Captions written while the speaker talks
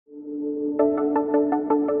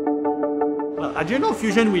At General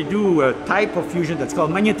Fusion, we do a type of fusion that's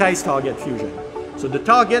called magnetized target fusion. So the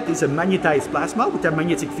target is a magnetized plasma with a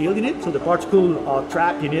magnetic field in it. So the particles are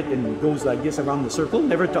trapped in it and it goes like this around the circle,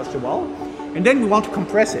 never touch the wall. And then we want to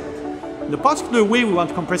compress it. The particular way we want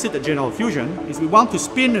to compress it at General Fusion is we want to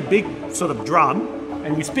spin a big sort of drum,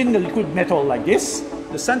 and we spin the liquid metal like this.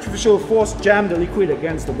 The centrifugal force jams the liquid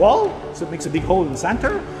against the wall, so it makes a big hole in the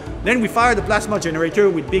center. Then we fire the plasma generator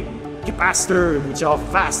with big capacitor, which are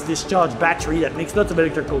fast discharge battery that makes lots of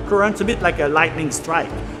electrical currents, a bit like a lightning strike.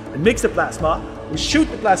 It makes the plasma. We shoot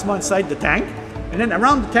the plasma inside the tank, and then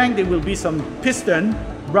around the tank there will be some piston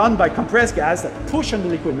run by compressed gas that push on the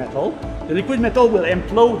liquid metal. The liquid metal will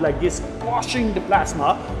implode like this, washing the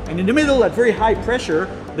plasma, and in the middle at very high pressure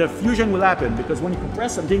the fusion will happen, because when you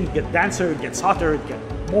compress something it gets denser, it gets hotter, it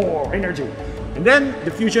gets more energy. And then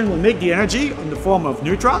the fusion will make the energy in the form of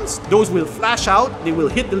neutrons. Those will flash out, they will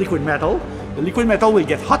hit the liquid metal. The liquid metal will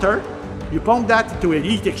get hotter. You pump that into a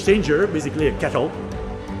heat exchanger, basically a kettle,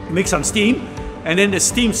 make some steam, and then the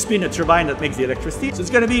steam spin a turbine that makes the electricity. So it's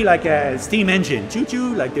going to be like a steam engine,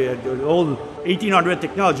 choo-choo, like the old 1800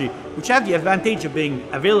 technology, which have the advantage of being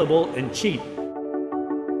available and cheap.